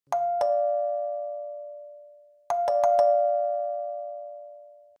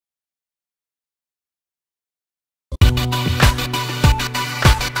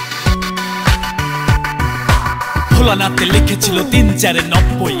বানাতে লিখেছিল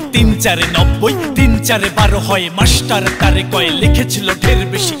 ৩-৪-৯০, ৩-৪-৯০, ৩-৪-১২ হয় মাস্টার তারে কয়, লিখেছিল ঢের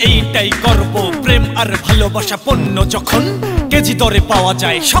বেশি এইটাই করব। প্রেম আর ভালোবাসা পণ্য যখন কেজি দরে পাওয়া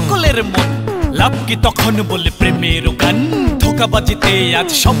যায় সকলের মন, লাভ কি তখন বলে প্রেমের গান। ধোকাবাজিতে আজ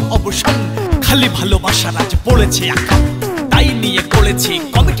সব অবসান, খালি ভালোবাসার আজ পড়েছে আঁকা। তাই নিয়ে করেছি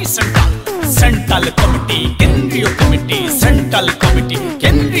কমিটি সেন্ট্রাল কমিটি, কেন্দ্রীয় কমিটি, সেন্ট্রাল কমিটি,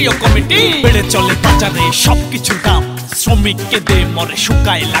 কেন্দ্রীয় কমিটি। বেড়ে চলে বাজারে সবকিছুর দাম, শ্রমিককে দে মরে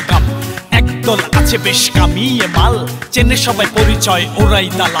শুকায় লাগাম। একদল আছে বেশ কামিয়ে মাল, চেনে সবাই পরিচয় ওরাই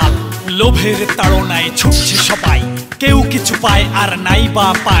দালাল। লোভের তাড়নায় ছুটছে সবাই, কেউ কিছু পায় আর নাই বা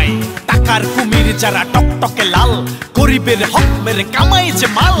পায়। টাকার কুমির যারা টকটকে লাল, গরিবের হক মেরে কামাইছে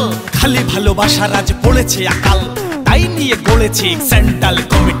মাল। খালি ভালোবাসার আজ পড়েছে আকাল, তাই নিয়ে গড়েছি সেন্ট্রাল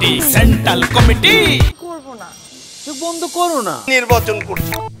কমিটি। করব না, চোখ বন্ধ করো না। নির্বাচন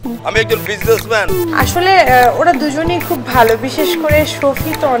করছি, আমি একজন বিজনেসম্যান। আসলে ওরা দুজনেই খুব ভালো, বিশেষ করে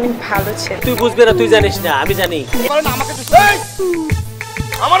সফি তো অনেক ভালো ছেলে। তুই বুঝবে না, তুই জানিস না, আমি জানি।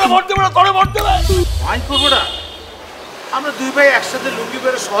 আমারে ভোট দেবে না, তোরে ভোট দেবে। ভাই করবো না, আমরা দুই ভাই একসাথে লুঙ্গি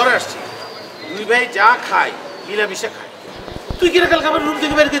বেড়ে শহরে আসছি। দুই ভাই যা খাই মিলামিশে খাই। তুই কিনা কাল খাবার রুম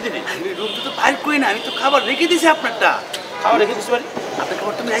থেকে বের করে দিলি? রুম তো বাইর করি না, আমি তো খাবার রেখে দিছি। আপনারটা খাবার রেখে দিছি মানে? আপনার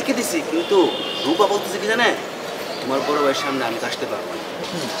খাবারটা আমি রেখে দিছি, কিন্তু রূপা বলতেছে কি জানে, তোমার বড় ভাইয়ের সামনে আমি আসতে পারবো না।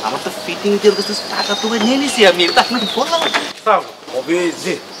 আমার তো ফিটিং দিয়ে কাছে টাকা তুমি নিয়ে নিছি, আমি এটা আপনাকে বললাম। অফিস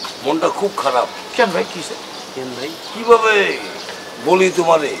মনটা খুব খারাপ। কেন ভাই, কি কেন ভাই? কিভাবে বলি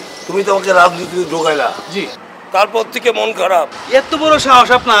তোমারে, তুমি তো আমাকে রাজনীতিতে ঢোকাইলা। জি, তারপর থেকে মন খারাপ। এত বড় সাহস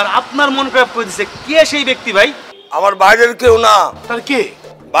আপনার, আপনার মন খারাপ করে দিচ্ছে কে সেই ব্যক্তি ভাই? আমার বাইরের কেউ না। তার কে?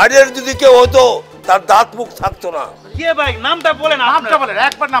 বাইরের যদি কেউ হতো তার দাঁত মুখ থাকতো না। কে ভাই? নামটা বলেন, নামটা বলেন,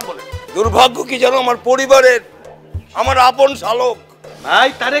 একবার নাম বলেন। দুর্ভাগ্য কি জানো, আমার পরিবারের, আমার আপন শালক। ভাই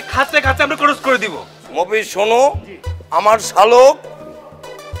তারে খাতে খাতে আমরা ক্রস করে দিব। মফিজ শোনো, আমার শালক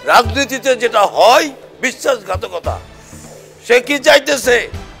রাজনীতিতে যেটা হয় বিশ্বাসঘাতকতা। সে কি চাইতেছে?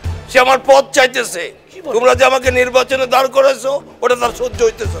 সে আমার পদ চাইতেছে। তোমরা যে আমাকে নির্বাচনে দাঁড় করেছো, ওটা তার সহ্য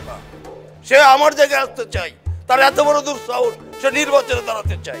হইতেছে না। সে আমার জায়গায় আসতে চাই, তার এত বড় দুঃসাহস, সে নির্বাচনে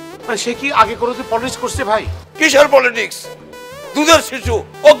দাঁড়াতে চাই। সে কি আগে কোনোদিন পলিটিক্স করছে ভাই? কিসের পলিটিক্স? দুধের শিশু,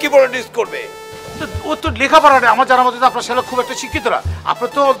 ও কি পলিটিক্স করবে? ও তো লেখাপড়া নেই। আমার জানার মতে তো আপনার ছেলে খুব একটা শিক্ষিত না। আপনার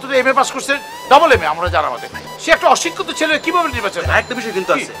তো অন্তত MA পাস করছে, ডবল MA আমরা জানার মতে। সে একটা অশিক্ষিত ছেলে, কিভাবে নির্বাচন? আরেকটা বিষয়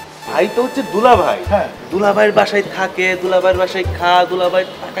কিন্তু আছে ভাই, তো হচ্ছে দুলা ভাই। হ্যাঁ, দুলা ভাইয়ের বাসায় থাকে, দুলা ভাইয়ের বাসায় খা, দুলা ভাই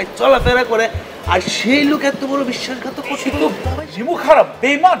টাকায় চলাফেরা করে, আর সেই লোক এত বড় বিশ্বাসঘাতক করছে তো জিমু খারাপ,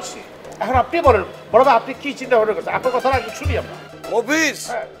 বেঈমান সে। এখন আপনি বলেন বড় ভাই, আপনি কি চিন্তা ভাবনা করছেন? আপনার কথা আগে শুনি আমরা। মফিজ,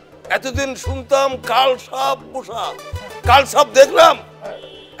 এতদিন শুনতাম কাল সাপ পোষা, কাল সাপ দেখলাম।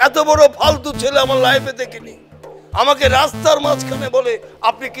 এত বড় ফালতু ছেলে আমার লাইফে দেখিনি। আমাকে রাস্তার মাঝখানে বলে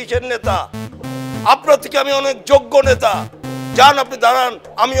আপনি কিসের নেতা? আপনার থেকে আমি অনেক যোগ্য নেতা। যান আপনি দাঁড়ান,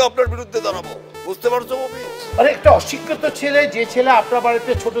 আমিও আপনার বিরুদ্ধে দাঁড়াবো। বুঝতে পারছো মফিজ? আরে একটা অশিক্ষিত ছেলে, যে ছেলে আপনার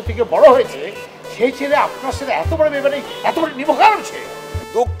বাড়িতে ছোট থেকে বড় হয়েছে, সেই ছেলে আপনার সাথে এত বড় ব্যাপারে, এত বড় নিমখারাম ছেলে।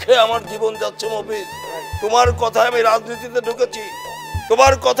 দুঃখে আমার জীবন যাচ্ছে মফিজ। তোমার কথায় আমি রাজনীতিতে ঢুকেছি,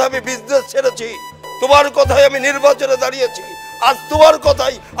 তোমার কথায় আমি বিজনেস ছেড়েছি, তোমার কথায় আমি নির্বাচনে দাঁড়িয়েছি। আজ তোমার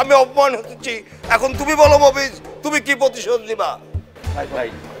কথাই আমি অপমান হচ্ছি। এখন তুমি বলো মফিজ, তুমি কি প্রতিশোধ নিবা? ভাই ভাই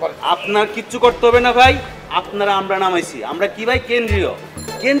আপনার কিচ্ছু করতে হবে না ভাই, আপনারা আমরা নামাইছি। আমরা কি ভাই? কেন্দ্রীয়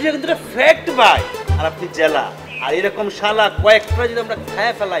কিন্তু এটা ফ্যাক্ট ভাই। আর আপনি জেলা, আর এরকম শালা কয়েকটা যদি আমরা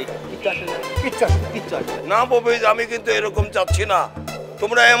খায় ফেলাই, কিচ্ছু আসে না মফিজ, আমি কিন্তু এরকম চাচ্ছি না।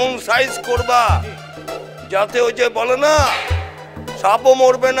 তোমরা এমন সাইজ করবা যাতে ওই যে বলে না, সাপও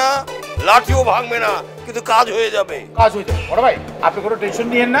মরবে না, লাঠিও ভাঙবে না, কিন্তু কাজ হয়ে যাবে। বড় ভাই আপনি কোনো টেনশন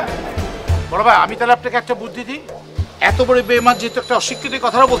নিয়েন না। বড় ভাই আমি তাহলে আপনাকে একটা বুদ্ধি দিই। এত বড় বেঈমান যেহেতু একটা অশিক্ষিত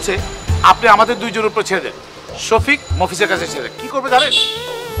কথাটা বলছে, আপনি আমাদের দুইজনের উপর ছেড়ে দেন। শফিক মফিজের কাছে ছেড়ে দেন। কি করবে জানেন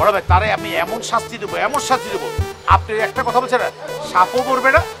বড় ভাই? তারে আমি এমন শাস্তি দেবো, আপনি একটা কথা বলছেন না, সাপও মরবে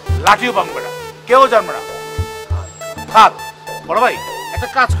না, লাঠিও ভাঙবে না, কেউ জানবে না। হাত বড় ভাই একটা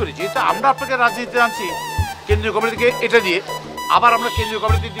কাজ করি, যেহেতু আমরা আপনাকে রাজনীতিতে আনছি কেন্দ্রীয় কমিটি থেকে, এটা দিয়ে আবার আমরা কেন্দ্রীয়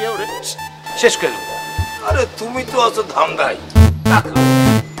কমিটি দিয়ে ওরে শেষ করে দেবো। আরে তুমি তো আছো ধান্দাই।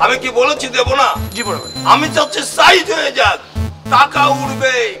 আমি কি বলেছি দেব না? জি বড় ভাই, আমি চাচ্ছি সাইজ হয়ে যাক, টাকা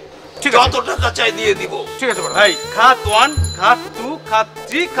উঠবে, যত টাকা চাই দিয়ে দিব। ঠিক আছে বড় ভাই। খাত 1, খাত 2, খাত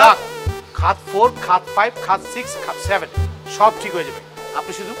 3, খাত 4, খাত 5, খাত 6, খাত 7 সব ঠিক হয়ে যাবে।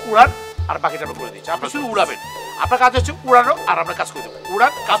 আপনি শুধু উড়ান আর বাকিটা আমরা করে দিচ্ছি। আপনি শুধু উড়াবেন, আপনার কাজ হচ্ছে উড়ানো, আর আমরা কাজ করে দেবো।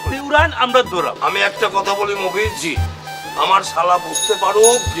 উড়ান, আপনি উড়ান, আমরা দৌড়াব। আমি একটা কথা বলি মফিজ, জি আমার শালা বুঝতে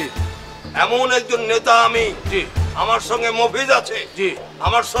পারুক, জি এমন একজন নেতা আমি। জি আমার সঙ্গে মফিজ আছে, জি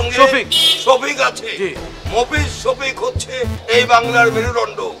আমার সঙ্গে শফিক আছে, জি মফিজ শফিক হচ্ছে এই বাংলার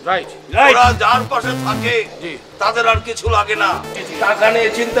মেরুদণ্ড। ওরা যার পাশে থাকে তাদের আর কিছু লাগে না। টাকা নিয়ে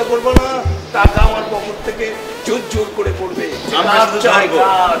চিন্তা করবো না, টাকা আমার পকেট থেকে ঝুরঝুর করে পড়বে।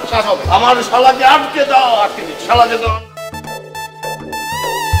 আমার শালাকে আটকে দাও, শালাকে দাও।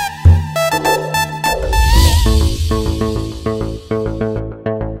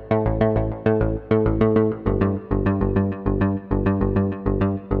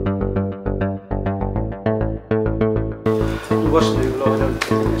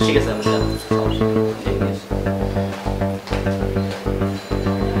 ঠিক আছে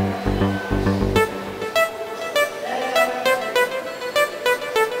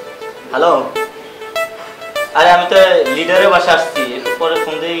হ্যালো, আরে আমি তো লিডারের বাসা আসছি, একটু পরে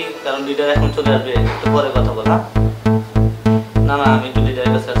ফোন দিই, কারণ লিডার এখন চলে আসবে, একটু পরে কথা বল। হ্যাঁ না না, আমি একটু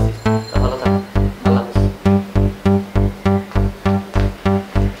লিডারের কাছে আসছি। ভালো থাক, আল্লাহ হাফেজ।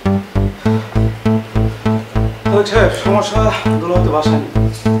 সমস্যা দুলাভাই তো বাসা নেই,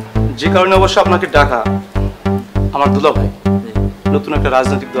 যে কারণে অবশ্য আপনাকে ডাকা। আমার দুলাভাই নতুন একটা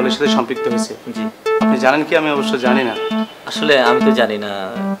রাজনৈতিক দলের সাথে সম্পৃক্ত হয়েছে। জি, আপনি জানেন কি? আমি অবশ্য জানি না। আসলে আমি তো জানি না।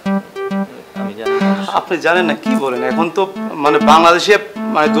 আপনি জানেন না? কি বলেন, এখন তো মানে বাংলাদেশে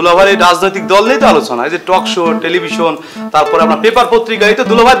মানে দুলাভাইয়ের রাজনৈতিক দল নিয়ে তো আলোচনা, এই যে টক শো, টেলিভিশন, তারপরে আপনার পেপার পত্রিকা, এই তো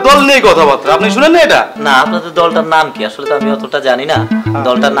দুলাভাইয়ের দল নিয়ে কথাবার্তা। আপনি শুনেন না এটা? না, আপনাদের দলটার নাম কি? আসলে তো আমি অতটা জানি না,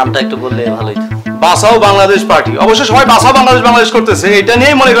 দলটার নামটা একটু বললে ভালোই হতো। বাসাও বাংলাদেশ পার্টি। অবশ্য সবাই বাসাও বাংলাদেশ করতেছে, এটা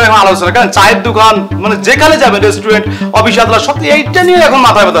নিয়েই মনে করেন এখন আলোচনা। কারণ চায়ের দোকান মানে যেখানে যাবে, রেস্টুরেন্ট, অফিস আদালত, সব এইটা নিয়ে এখন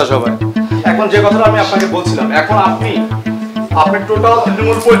মাথায় ব্যথা সবাই। এখন যে কথাটা আমি আপনাকে বলছিলাম, এখন আপনি টোটাল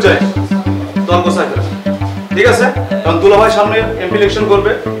তৃণমূল পর্যায়ে দল গোছায় ফেলেন, ঠিক আছে? কারণ দুলাভাই সামনে এমপি ইলেকশন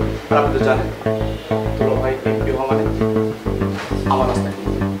করবে, আর আপনি তো জানেন দুলাভাই এমপি হওয়া মানে আমার রাস্তায়,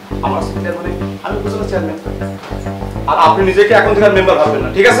 আমার রাস্তায় মানে আমি বুঝতে চেয়ারম্যান। আর আপনি নিজেকে এখন থেকে মেম্বার ভাববেন না,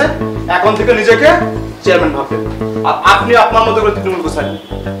 ঠিক আছে? এখন থেকে নিজেকে চেয়ারম্যান ভাববেন, আর আপনি আপনার মতো করে তৃণমূল গোছাবেন।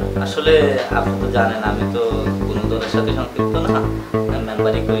 আসলে আপনি তো জানেন আমি তো কোনো দলের সাথে সম্পৃক্ত না,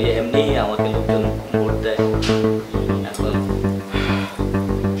 মেম্বারি করি, এমনি আমাকে লোকজন ভোট দেয়। এখন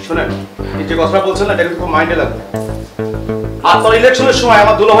শুনেন, এই যে কথাটা বলছেন না, এটা কিন্তু খুব মাইন্ডে লাগবে। আপনার ইলেকশনের সময়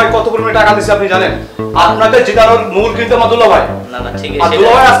আমার দুলাভাই কত পরিমাণে টাকা দিচ্ছে আপনি জানেন? আপনাকে জেতানোর মূল কিন্তু আমার দুলাভাই। না না, ঠিক আর আছে,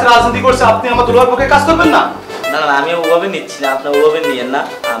 দুলাভাই আজকে রাজনীতি করছে, আপনি আমার দুলাভাইয়ের পক্ষে কাজ করবেন না? না না, আমি ওভাবে নিচ্ছি না, আপনার ওভাবে নিয়েন না।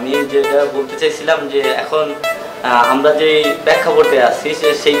 আমি যেটা বলতে চাইছিলাম যে এখন আমরা যে প্রেক্ষাপটে আছি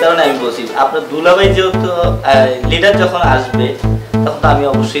সেই কারণে আমি বলছি, আপনার দুলাভাই যেহেতু লিডার যখন আসবে তখন তো আমি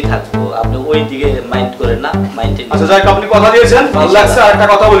অবশ্যই থাকবো, আপনি ওই দিকে মাইন্ড করেন না। আচ্ছা যাই, আপনি কথা দিয়েছেন, ভালো লাগছে। আর একটা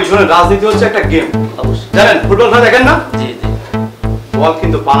কথা বলি, শুনেন, রাজনীতি হচ্ছে একটা গেম, অবশ্যই জানেন? ফুটবল খেলা দেখেন না? জি জি। বল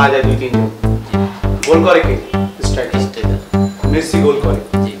কিন্তু পানা যায় 2-3 জন, গোল করে কে? স্ট্রাইকার। মেসি গোল করে,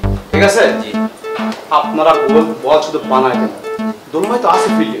 জি, ঠিক আছে? জি। আপনারা বল শুধু বানায় দেন, দুলাভাই তো আছে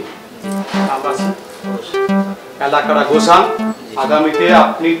ফিল্ডে, আমরা আছি। এলাকাটা গোছান, আগামীতে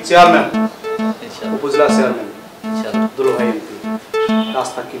আপনি চেয়ারম্যান, উপজেলা চেয়ারম্যান, দুলাভাই এমপি,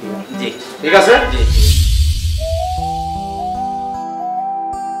 রাস্তা ক্লিয়ার, জি, ঠিক আছে? জি।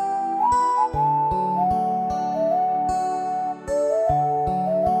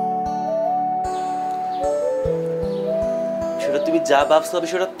 সেটা তুমি যা ভাবছো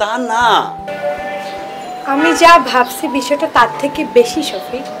বিষয়টা তা না। আমি যা ভাবছি বিষয়টা তার থেকে বেশি।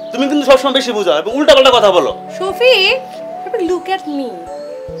 সফি, তুমি কিন্তু সবসময় বেশি বুঝাও এবং উল্টাপাল্টা কথা বলো। সফি, লুক অ্যাট মি,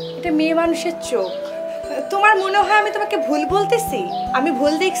 এটা মেয়ে মানুষের চোখ। তোমার মনে হয় আমি তোমাকে ভুল বলতেছি? আমি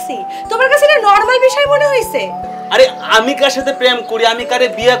ভুল দেখছি? তোমার কাছে এটা নরমাল বিষয় মনে হইছে? আরে আমি কার সাথে প্রেম করি, আমি কারে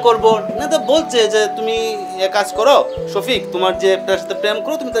বিয়ে করব না, তো বলছে যে তুমি এ কাজ করো শফিক, তোমার যে একটার সাথে প্রেম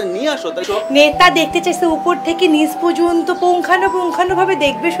করো তুমি তাকে নিয়ে আসো। তাই নেতা দেখতে চাইছে উপর থেকে নিচ পর্যন্ত পুঙ্খানুপুঙ্খানুভাবে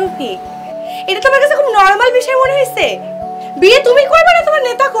দেখবে। সফি, এটা তোমার কাছে খুব নরমাল বিষয় মনে হইছে? বিয়ে তুমি করবে না তোমার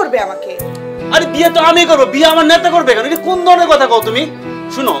নেতা করবে আমাকে? আরে বিয়ে তো আমি করবো, বিয়ে আমার নেতা করবে কেন? এটা কোন ধরনের কথা কও তুমি?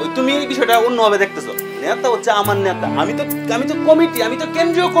 শুনো, তুমি এই বিষয়টা অন্যভাবে দেখতেছো। নেতা হচ্ছে আমার নেতা, আমি তো কমিটি, আমি তো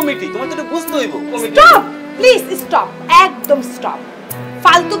কেন্দ্রীয় কমিটি, তোমার তো এটা বুঝতে হইব। স্টপ, প্লিজ স্টপ, একদম স্টপ।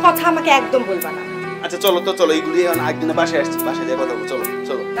 ফালতু কথা আমাকে একদম বলবা না। আচ্ছা চলো তো, চলো, এইগুলি একদিনে বাসায় আসছি, বাসায় যাই কথা বলবো। চলো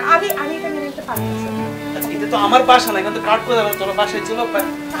চলো। আমি এটা মেনে নিতে পারতেছি না। এটা তো আমার বাসা না, এখান তো কাট করে দেবো। চলো বাসায়, চলো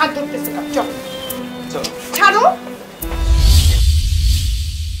হাত ধরতেছে না, চলো চলো। ছাড়ো।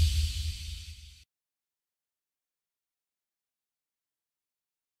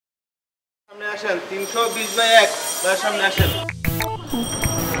 সামনে আসেন, 320/1 সামনে আসেন।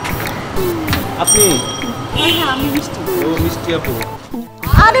 আপনি? হ্যাঁ আমি মিষ্টি। ও মিষ্টি আপু।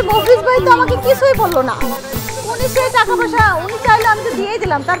 আরে মফিজ ভাই তো আমাকে কিছুই বললো না। উনি সেই টাকা পয়সা উনি চাইলে আমি তো দিয়েই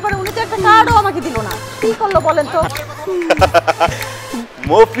দিলাম, তারপরে উনি তো একটা কার্ডও আমাকে দিল না। কি করলো বলেন তো?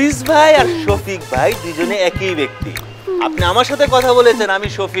 মফিজ ভাই আর শফিক ভাই দুজনে একই ব্যক্তি। আপনি আমার সাথে কথা বলেছেন, আমি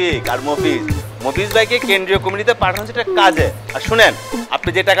শফিক আর মফিজ মফিজ ভাইকে কেন্দ্রীয় কমিটিতে পাঠানো সেটা কাজে। আর শুনেন, আপনি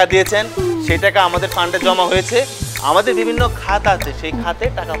যে টাকা দিয়েছেন সেই টাকা আমাদের ফান্ডে জমা হয়েছে, আমাদের বিভিন্ন খাত আছে, সেই খাতে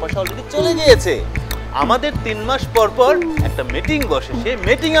টাকা পয়সা অলরেডি চলে গিয়েছে। আমাদের 3 মাস পর পর একটা মিটিং বসে, সেই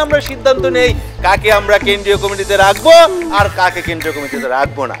মিটিংয়ে আমরা সিদ্ধান্ত নেই কাকে আমরা কেন্দ্রীয় কমিটিতে রাখবো আর কাকে কেন্দ্রীয় কমিটিতে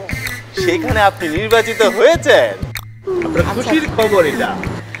রাখবো না। সেইখানে আপনি নির্বাচিত হয়েছেন, আপনার খুশির খবর এটা।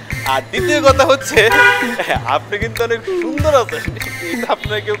 আর দ্বিতীয় কথা হচ্ছে আপনি কিন্তু অনেক সুন্দর আছেন, এটা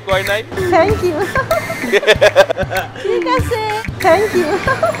আপনার কেউ কয় নাই। Thank you. ঠিক আছে, থ্যাংক ইউ।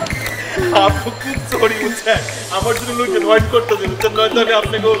 আপনি খুব সরি বুঝছেন, আমার জন্য লোকজন ওয়েট করতেছে বুঝছেন, নয়তো আমি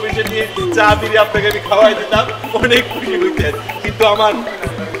আপনাকে অফিসে নিয়ে চা বিড়ি আপনাকে আমি খাওয়াই দিতাম, অনেক খুশি হইতেন। কিন্তু আমার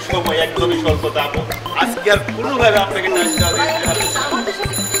সময় একদমই স্বল্পতা আপু, আজকে আর কোনোভাবে আপনাকে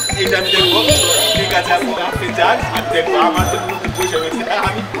এইটা আমি দেখবো। ঠিক আছে আপু, আপনি যান, আর দেখবো আমার জন্য বসে রয়েছে,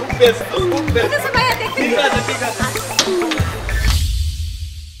 আমি খুব ব্যস্ত, খুব ব্যস্ত। ঠিক আছে, ঠিক আছে।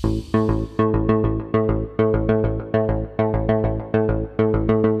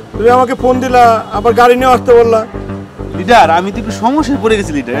 তুমি আমাকে ফোন দিলা, আবার গাড়ি নিয়ে আসতে বললা। লিডার, আমি তো একটু সমস্যায় পড়ে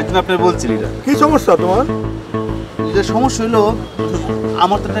গেছি লিডার, এর জন্য আপনার বলছি লিডার। কি সমস্যা তোমার? লিডার, সমস্যা হলো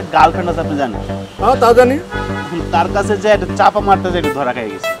আমার তো একটা গার্লফ্রেন্ড আছে, আপনি জানেন। হ্যাঁ, তা জানি। তার কাছে যে একটা চাপা মারতে যে একটু ধরা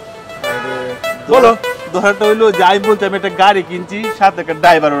খেয়ে গেছে। বলো। ধরাটা হইলো যাই বলতে, আমি একটা গাড়ি কিনছি, সাথে একটা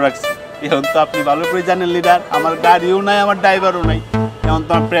ড্রাইভারও রাখছি। এখন তো আপনি ভালো করে জানেন লিডার, আমার গাড়িও নাই, আমার ড্রাইভারও নাই, এখন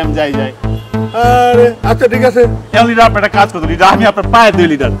তো আমার প্রেম যাই যায়। আরে আচ্ছা ঠিক আছে, এখন লিডার আপনি একটা কাজ করুন লিডার, আমি আপনার পায়ে দিই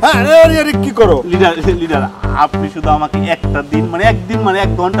লিডার। হ্যাঁ, আরে কি করো লিডার? লিডার, আপনি শুধু আমাকে একটা দিন, মানে একদিন, মানে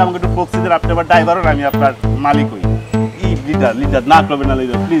 1 ঘন্টা আমাকে একটু প্রক্সি দেন, আপনি আবার ড্রাইভারও, আমি আপনার মালিক হই। লিডার, লিডার না করবেন না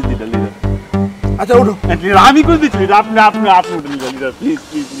লিডার, প্লিজ লিডার, লিডার। আচ্ছা উঠো। লিডার, আমি করে দিচ্ছি লিডার, আপনি উঠুন leader, leader please,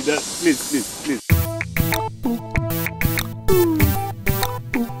 please leader, please, please, please.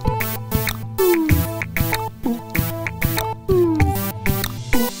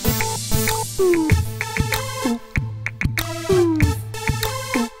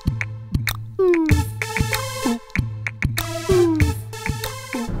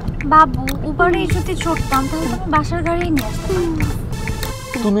 বাবু, উবারে যদি ছুটতাম তাহলে তুমি বাসার গাড়ি নিয়ে আসতে পারতাম।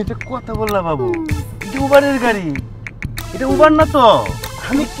 তুমি এটা কথা বললা বাবু, এটা উবারের গাড়ি, এটা উবার না তো,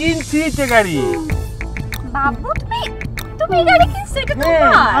 আমি কিনছি এটা গাড়ি। বাবু, তুমি গাড়ি কিনছো? এটা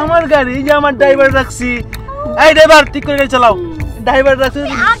তোমার? আমার গাড়ি, এই যে আমার ড্রাইভার রাখছি। এই ড্রাইভার, ঠিক করে চালাও, ড্রাইভার রাখছি।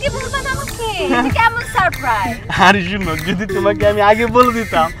 আগে বলবা না আমাকে, এটা কেমন সারপ্রাইজ? আরে শুনো, যদি তোমাকে আমি আগে বলে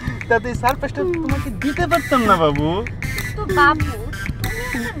দিতাম তাতে এই সারপ্রাইজটা তোমাকে দিতে পারতাম না বাবু। তো বাবু,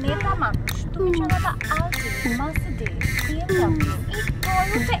 তুমি একটা নেতা মানুষ, তুমি জানাটা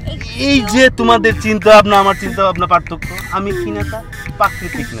এই যে তোমাদের চিন্তা ভাবনা আমার চিন্তা ভাবনা পার্থক্য। আমি কি নেতা?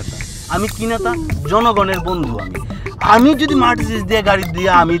 প্রাকৃতিক নেতা। আমি কি নেতা? জনগণের বন্ধু। আমি যদি মার্সিডিজ দিয়ে গাড়ি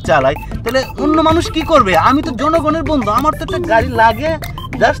দিয়ে আমি চালাই তাহলে অন্য মানুষ কি করবে? আমি তো জনগণের বন্ধু, আমার তো একটা গাড়ি লাগে,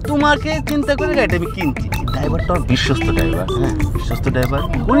 জাস্ট তোমাকে চিন্তা করে গাড়িটা আমি কিনছি। ড্রাইভারটা বিশ্বস্ত ড্রাইভার, হ্যাঁ বিশ্বস্ত ড্রাইভার,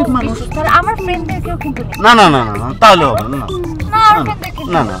 গরিব মানুষ। আমার ফ্রেন্ডদেরকেও কিন্তু না না না না তাহলে হবে না।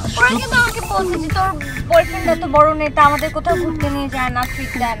 না না, ওরা কিন্তু আমাকে বলছে যে তোর বয়ফ্রেন্ড এত বড় নেতা, আমাদের কোথাও ঘুরতে নিয়ে যায় না,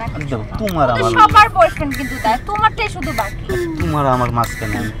 ট্রিট দেয় না। তোমার আমার সবার বয়ফ্রেন্ড কিন্তু দেয়, তোমারটাই শুধু বাকি। তোমার আমার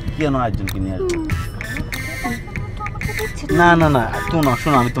মাঝখানে আমি কেন একজনকে নিয়ে আসবো? না না না,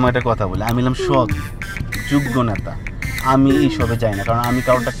 শোনো আমি তোমার একটা কথা বলি, আমি হলাম সৎ যোগ্য নেতা, আমি এইসবে যাই না, কারণ আমি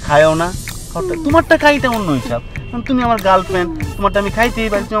কারোরটা খাইও না, কারোরটা তোমারটা খাইতে অন্য হিসাব। তুমি আমার গার্লফ্রেন্ড, তোমারটা আমি খাইতেই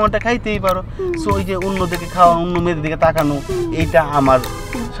পারি, তুমি আমারটা খাইতেই পারো। সো ওই যে অন্য দিকে খাওয়া, অন্য মেয়েদের দিকে তাকানো, এইটা আমার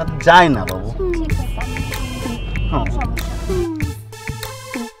সাথে যায় না বাবু। হ্যাঁ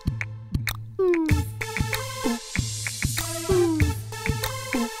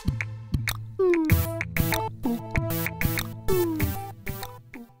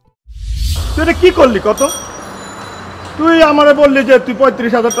তুই এটা কি করলি? কত তুই আমারে বললি যে তুই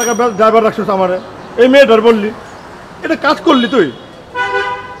 35,000 টাকা ড্রাইভার রাখছিস, আমারে এই মেয়েটার বললি, এটা কাজ করলি তুই?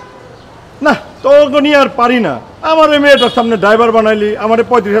 না তোকে নিয়ে আর পারি না। আমার এই মেয়েটার সামনে ড্রাইভার বানাইলি, আমারে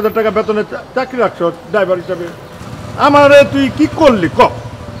 35,000 টাকা বেতনে চাকরি রাখছ ড্রাইভার হিসাবে, আমারে তুই কি করলি ক?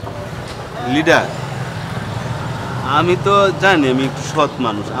 লিডার, আমি তো জানি আমি একটু সৎ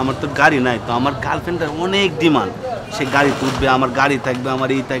মানুষ, আমার তো গাড়ি নাই, তো আমার গার্লফ্রেন্ডের অনেক ডিমান্ড, সে গাড়ি তুলবে, আমার গাড়ি থাকবে, আমার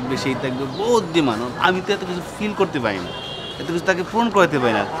এই থাকবে সেই থাকবে, বহুত ডিমান্ড। আমি তো এত কিছু ফিল করতে পারি না, এত কিছু তাকে ফোন করতে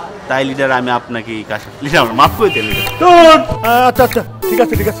পারি না। তাই লিডার আমি আপনাকে এই কাজ, লিডার আমার মাফ করে দেন লিডার। আচ্ছা আচ্ছা ঠিক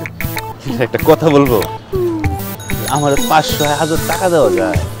আছে ঠিক আছে। একটা কথা বলবো, আমার 500-1000 টাকা দেওয়া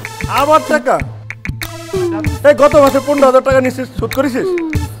যায়? আবার টাকা? এই গত মাসে 15,000 টাকা নিছিস, শোধ করেছিস,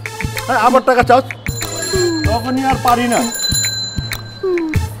 হ্যাঁ আবার টাকা চাস? তখনই আর পারি না।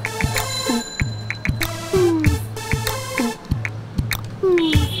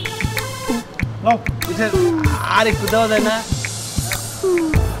 আর একটু দেওয়া যায় না?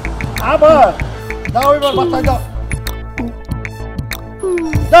 আবার যাও এবার বাসায় যাও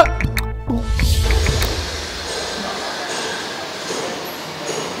যাও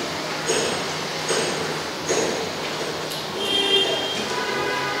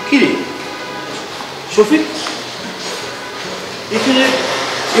কি রে শফিক এখানে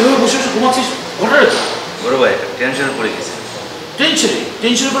এভাবে বসে বসে ঘুমাচ্ছিস ঘটনা বড় ভাই টেনশনে পড়ে গেছে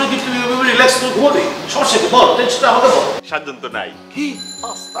টেনশন করে কি তুমি এভাবে রিল্যাক্স করে ঘুমাবি সমস্যা কি বল টেনশনটা আমাকে বল সাতজন তো নাই কি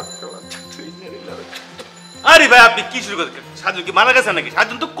আরে ভাই আপনি কি শুরু করছেন সাতজন কি মারা গেছে নাকি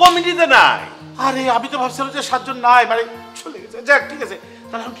সাতজন তো কমিটিতে নাই আরে আমি তো ভাবছিলাম যে সাতজন নাই মানে চলে গেছে যাক ঠিক আছে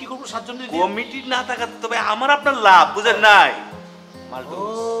তাহলে আমি কি করবো সাতজন কমিটি না থাকাতে তবে আমার আপনার লাভ বুঝেন নাই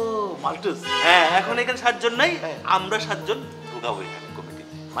মাল্টুস হ্যাঁ এখন এখানে সাতজন নাই আমরা সাতজন ঢুকাবো এখানে কমিটি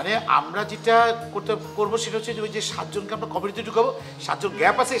মানে আমরা যেটা করবো সেটা হচ্ছে যে ওই যে সাতজনকে আমরা কমিটিতে ঢুকাবো সাতজন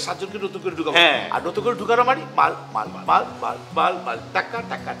গ্যাপ আছে সাতজনকে নতুন করে ঢুকাবো আর নতুন করে ঢুকানো মানে মাল মাল মাল মাল মাল মাল টাকা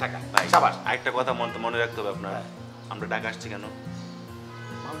টাকা টাকা সাবাস আরেকটা কথা মনে রাখতে হবে আপনার আমরা টাকা আসছি কেন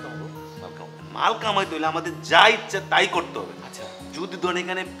মাল কামাইতে হলে আমাদের যা ইচ্ছা তাই করতে হবে আচ্ছা যদি ধরেন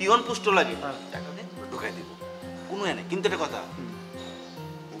এখানে পিয়ন পুষ্ট লাগে টাকা দিয়ে ঢুকাই দিব কোনো এনে কিন্তু একটা কথা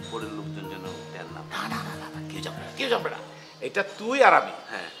উপরের লোকজন যেন দেন না কেউ জানবে না এটা তুই আর আমি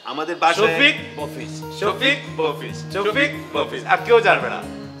হ্যাঁ আমাদের বাসায় শফিক বফিস শফিক বফিস শফিক বফিস আর কেউ জানবে না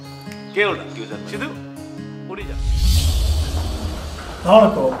কেউ জানবে শুধু উনি জানবে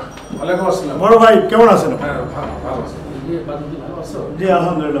ওয়ালাইকুম আসসালাম বড় ভাই কেমন আছেন জি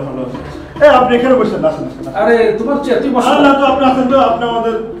আলহামদুলিল্লাহ ভালো আছি আপনি এখানে বসেন আসেন আরে তোমার চেয়ে তুই বসো না তো আপনি আছেন তো আপনি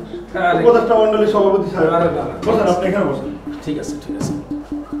আমাদের উপদেষ্টা মণ্ডলীর সভাপতি সাহেব বসেন আপনি এখানে বসেন ঠিক আছে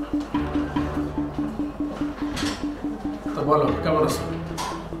তো বলো কেমন আছো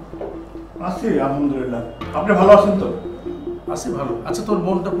আছি আলহামদুলিল্লাহ আপনি ভালো আছেন তো আছি ভালো আচ্ছা তোর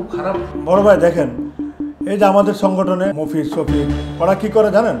মনটা খুব খারাপ বড় ভাই দেখেন এই যে আমাদের সংগঠনে মফিজ সফি ওরা কি করে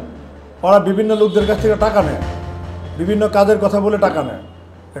জানেন ওরা বিভিন্ন লোকদের কাছ থেকে টাকা নেয় বিভিন্ন কাজের কথা বলে টাকা নেয়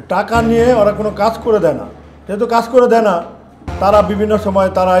টাকা নিয়ে ওরা কোনো কাজ করে দেয় না যেহেতু কাজ করে দেয় না তারা বিভিন্ন সময়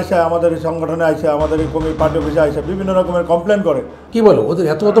তারা এসে আমাদের এই সংগঠনে আসে আমাদের এই কমিটি পার্টি অফিসে আসে বিভিন্ন রকমের কমপ্লেন করে কি বলো ওদের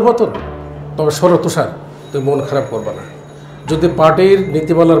এত পতন তবে সরো তুষার তুই মন খারাপ করবে না যদি পার্টির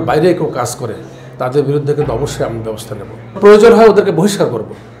নীতিমালার বাইরে কেউ কাজ করে তাদের বিরুদ্ধে কিন্তু অবশ্যই আমি ব্যবস্থা নেব প্রয়োজন হয় ওদেরকে বহিষ্কার করব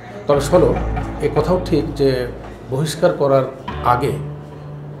তবে শোনো এই কথাও ঠিক যে বহিষ্কার করার আগে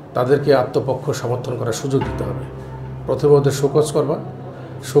তাদেরকে আত্মপক্ষ সমর্থন করার সুযোগ দিতে হবে প্রথমে ওদের শোকজ করবা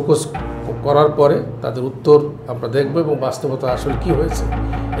শোকজ করার পরে তাদের উত্তর আমরা দেখব এবং বাস্তবতা আসলে কী হয়েছে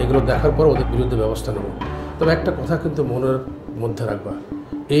এগুলো দেখার পর ওদের বিরুদ্ধে ব্যবস্থা নেব তবে একটা কথা কিন্তু মনের মধ্যে রাখবা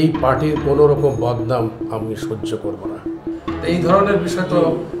এই পার্টির কোনো রকম বদনাম আমি সহ্য করব না এই ধরনের বিষয় তো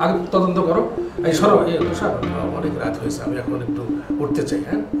আগে তদন্ত করো এই সরো তুষার অনেক রাত হয়েছে আমি এখন একটু উঠতে চাই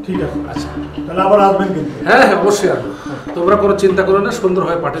হ্যাঁ ঠিক আছে আচ্ছা তাহলে আবার আসবেন কিন্তু হ্যাঁ অবশ্যই আসবো তোমরা কোনো চিন্তা করো না সুন্দর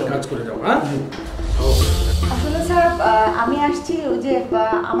হয়ে পার্টির কাজ করে যাও হ্যাঁ আসলে স্যার আমি আসছি ওই যে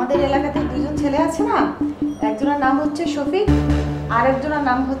আমাদের এলাকাতে দুজন ছেলে আছে না একজনের নাম হচ্ছে শফিক আর একজনের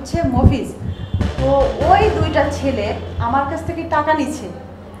নাম হচ্ছে মফিজ তো ওই দুইটা ছেলে আমার কাছ থেকে টাকা নিচ্ছে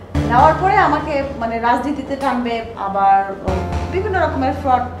নেওয়ার পরে আমাকে মানে রাজনীতিতে টানবে আবার বিভিন্ন রকমের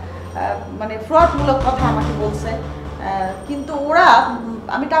ফ্রডমূলক কথা আমাকে বলছে কিন্তু ওরা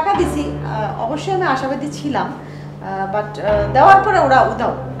আমি টাকা দিছি অবশ্যই আমি আশাবাদী ছিলাম বাট দেওয়ার পরে ওরা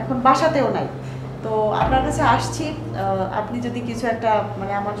উদাও এখন বাসাতেও নাই তো আপনার কাছে আসছি আপনি যদি কিছু একটা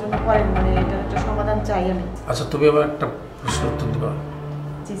মানে আমার জন্য করেন মানে এটার একটা সমাধান চাই আমি আচ্ছা তুমি আবার একটা প্রশ্ন উত্তর দিবা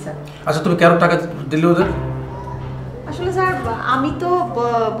জি স্যার আচ্ছা তুমি কেন টাকা দিলে ওদের আসলে স্যার আমি তো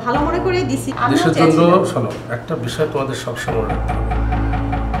ভালো মনে করেই দিছি দেশের জন্য শোনো একটা বিষয় তোমাদের সবসময় মনে রাখতে হবে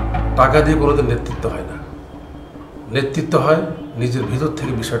টাকা দিয়ে কোনোদিন নেতৃত্ব হয় না নেতৃত্ব হয় নিজের ভিতর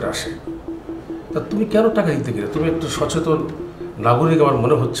থেকে বিষয়টা আসে তা তুমি কেন টাকা দিতে গেলে তুমি একটু সচেতন নাগরিক আমার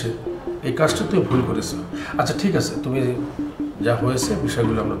মনে হচ্ছে এই কাজটা তুমি ভুল করেছো আচ্ছা ঠিক আছে তুমি যা হয়েছে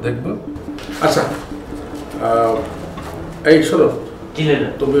বিষয়গুলো আমরা দেখব আচ্ছা এই শোনো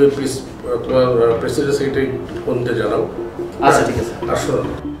তুমি তোমার প্রেসিডেন্ট সেক্রেটারি ফোন দিয়ে জানাও আচ্ছা ঠিক আছে আর শোনো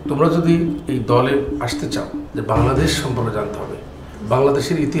তোমরা যদি এই দলে আসতে চাও যে বাংলাদেশ সম্পর্কে জানতে হবে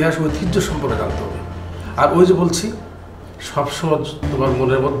বাংলাদেশের ইতিহাস ঐতিহ্য সম্পর্কে জানতে হবে আর ওই যে বলছি সবসময় তোমার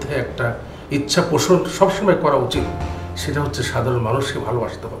মনের মধ্যে একটা ইচ্ছা পোষণ সবসময় করা উচিত সেটা হচ্ছে সাধারণ মানুষকে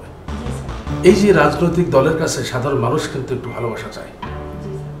ভালোবাসতে হবে এই যে রাজনৈতিক দলের কাছে সাধারণ মানুষ কিন্তু একটু ভালোবাসা চায়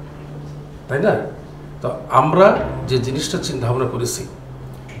তাই না তো আমরা যে জিনিসটা চিন্তা ভাবনা করেছি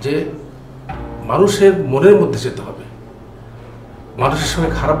যে মানুষের মনের মধ্যে যেতে হবে মানুষের সঙ্গে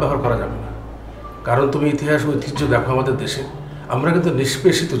খারাপ ব্যবহার করা যাবে না কারণ তুমি ইতিহাস ঐতিহ্য দেখো আমাদের দেশে আমরা কিন্তু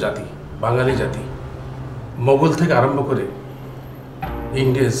নিষ্পেষিত জাতি বাঙালি জাতি মোগল থেকে আরম্ভ করে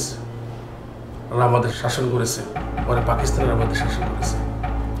ইংরেজরা আমাদের শাসন করেছে পরে পাকিস্তানের আমাদের শাসন করেছে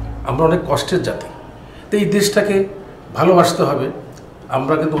আমরা অনেক কষ্টের জাতি তো এই দেশটাকে ভালোবাসতে হবে।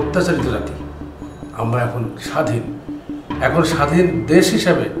 আমরা কিন্তু অত্যাচারিত জাতি, আমরা এখন স্বাধীন, এখন স্বাধীন দেশ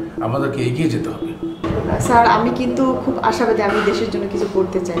হিসাবে আমাদেরকে এগিয়ে যেতে হবে। স্যার আমি কিন্তু খুব আশাবাদী, আমি দেশের জন্য কিছু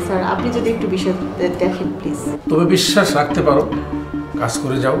করতে চাই। স্যার আপনি যদি একটু বিষয় দেখেন প্লিজ। তুমি বিশ্বাস রাখতে পারো, কাজ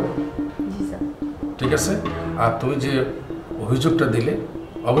করে যাও, ঠিক আছে? আর তুমি যে অভিযোগটা দিলে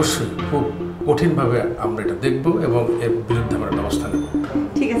অবশ্যই খুব কঠিনভাবে আমরা এটা দেখব এবং এর বিরুদ্ধে আমরা ব্যবস্থা নেব।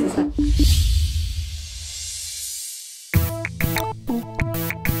 ঠিক আছে স্যার।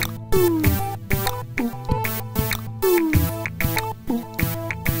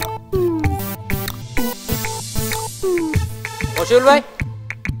 রবিউল ভাই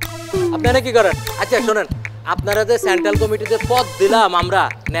আপনারা কি করেন? আচ্ছা শোনেন, আপনারা যে সেন্ট্রাল কমিটিতে পদ দিলাম আমরা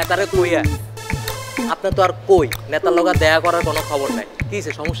নেতারে কইয়া, আপনার তো আর কই নেতার লগা দেখা করার কোনো খবর নাই। কি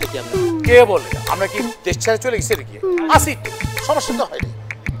সমস্যা কি আপনার? কে বলে আমরা কি দেশ ছেড়ে চলে গেছি নাকি? আসি, সমস্যা তো হয়নি।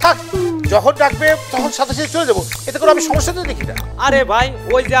 থাক, যখন ডাকবে তখন সাথে সাথে চলে যাবো, এতে করে আমি সমস্যা তো দেখি না। আরে ভাই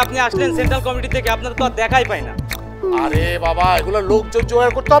ওই যে আপনি আসলেন সেন্ট্রাল কমিটি থেকে, আপনার তো আর দেখাই পাই না। আরে বাবা, এগুলো লোকজন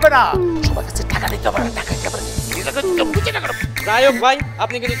জোগাড় করতে হবে না, সবার কাছে টাকা নিতে হবে না, টাকা দিতে হবে না। যাই হোক ভাই,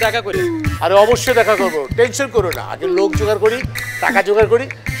 আপনি কিন্তু দেখা করেন। আরে অবশ্যই দেখা করবো, টেনশন করো না। আগে লোক জোগাড় করি, টাকা জোগাড় করি,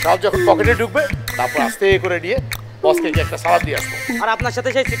 সব যখন পকেটে ঢুকবে তারপর আস্তে করে নিয়ে বসকে গিয়ে একটা সালাদ দিয়ে আসবো। আর আপনার সাথে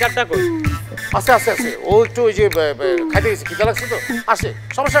সেই সিটারটা কই? আস্তে আস্তে আস্তে ও একটু ওই যে খাইতে গেছে, খিদা লাগছে তো আসে,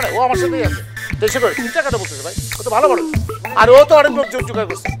 সমস্যা নাই, ও আমার সাথেই আছে। টেনশন করে কি টাকাটা বলতেছে ভাই, ও তো ভালো বড়, আর ও তো অনেক লোক জোগাড়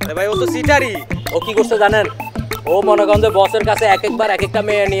করছে। আরে ভাই ও তো সিটারই। ও কি করছে জানেন? ও মনে করেন যে বসের কাছে এক একবার এক একটা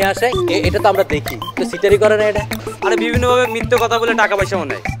মেয়ে নিয়ে আসে, এটা তো আমরা দেখি, তো সিটারি করে না এটা। আরে বিভিন্নভাবে মিথ্যে কথা বলে টাকা পয়সাও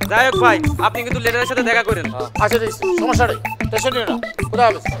নেয়। যাই হোক ভাই, আপনি কিন্তু লেডারের সাথে দেখা করেন। আচ্ছা সমস্যা নেই, টেনশন নিও না, কোথায়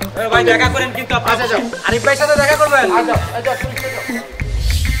হবে ভাই দেখা করেন কিন্তু। আচ্ছা যাও, আরিফ ভাইয়ের সাথে দেখা করবেন।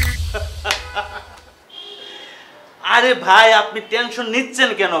 আরে ভাই আপনি টেনশন নিচ্ছেন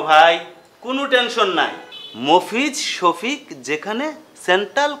কেন ভাই? কোনো টেনশন নাই। মফিজ শফিক যেখানে,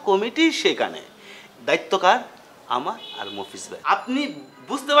 সেন্ট্রাল কমিটি সেখানে। দায়িত্ব কার? আমার আর মফিজ ভাই। আপনি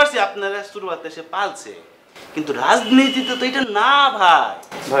বুঝতে পারছি আপনারা শুরুতে এসে পালছে, কিন্তু রাজনীতিতে তো এটা না ভাই।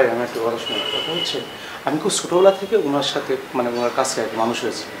 ভাই আমি একটা কথা শোনার কথা হচ্ছে, আমি খুব ছোটবেলা থেকে ওনার সাথে মানে ওনার কাছে আর মানুষ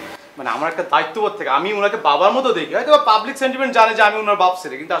হয়েছি, মানে আমার একটা দায়িত্ববোধ থেকে আমি ওনাকে বাবার মতো দেখি। হয়তো পাবলিক সেন্টিমেন্ট জানে যে আমি ওনার বাপ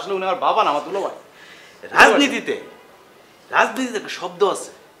ছেলে, কিন্তু আসলে উনি আমার বাবা না, আমার দুলো ভাই। রাজনীতিতে একটা শব্দ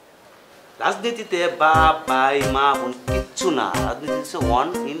আছে, রাজনীতিতে বাপ ভাই মা বোন কিচ্ছু না, রাজনীতি হচ্ছে ওয়ান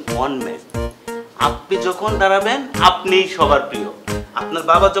ইন ওয়ান ম্যান। আপনি যখন দাঁড়াবেন আপনিই সবার প্রিয়, আপনার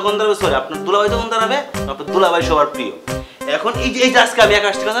বাবা যখন দাঁড়াবে, সরি আপনার দুলাভাই যখন দাঁড়াবে আপনার দুলাভাই সবার প্রিয়। এখন এই যে আজকে আমি একা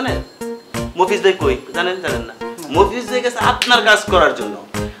আসছি, জানেন মফিজ ভাই কই জানেন না? মফিজ ভাই গেছে আপনার কাজ করার জন্য।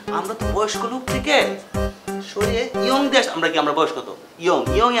 আমরা তো বয়স্ক লোক থেকে সরিয়ে ইয়ং দেশ, আমরা কি আমরা বয়স কত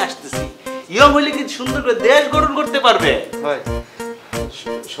ইয়ং এ আসতেছি। ইয়ং হইলে কি সুন্দর করে দেশ গঠন করতে পারবে ভাই।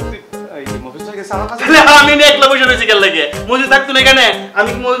 সত্যি আমি একলা বসে রয়েছি কেন লাগে? মজুদ থাকতো না এখানে?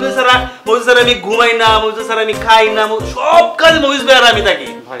 আমি মজুদ ছাড়া আমি ঘুমাই না, মজুদ ছাড়া আমি খাই না, সব কাজে মফিজ ভাই আর আমি থাকি।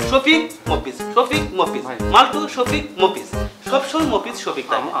 শফিক মফিজ, শফিক মফিজ, মালটু শফিক মফিজ, সবসময় মফিজ শফিক।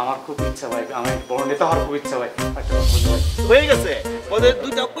 আমার খুব ইচ্ছা ভাই, আমি বড় নেতা হওয়ার খুব ইচ্ছা ভাই। হয়ে গেছে, পদের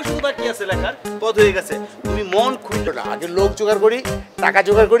দুইটা অক্ষর শুধু বাকি আছে লেখার, পদ হয়ে গেছে। তুমি মন খুঁজো না, আগে লোক জোগাড় করি, টাকা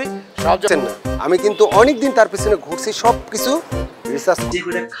জোগাড় করি, সব না। আমি কিন্তু অনেকদিন তার পিছনে ঘুরছি, সব কিছু রিসার্চ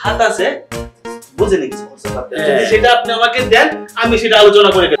যেগুলো খাত আছে বুঝে নিচ্ছি, যদি সেটা আপনি আমাকে দেন আমি সেটা আলোচনা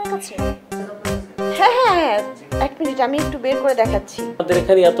করে দেব। হ্যাঁ হ্যাঁ এক মিনিট, আমি একটু বের করে দেখাচ্ছি। আমাদের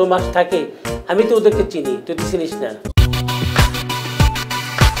এখানে এত মাস থাকে, আমি তো ওদেরকে চিনি, তুই তো চিনিস না।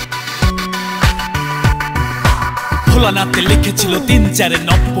 ভোলানাথে লিখেছিল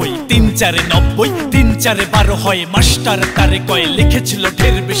 ৩-৪-৯০, ৩-৪-৯০, ৩-৪-১২ হয় মাস্টার তারে কয়, লিখেছিল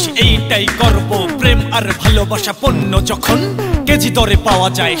ঢের বেশি এইটাই করব, প্রেম আর ভালোবাসা পণ্য যখন কেজি দরে পাওয়া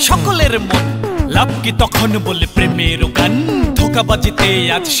যায় সকলের মন, লাভ কি তখন বলে প্রেমের গান, ধোকাবাজিতে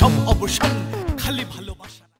আজ সব অবসান, খালি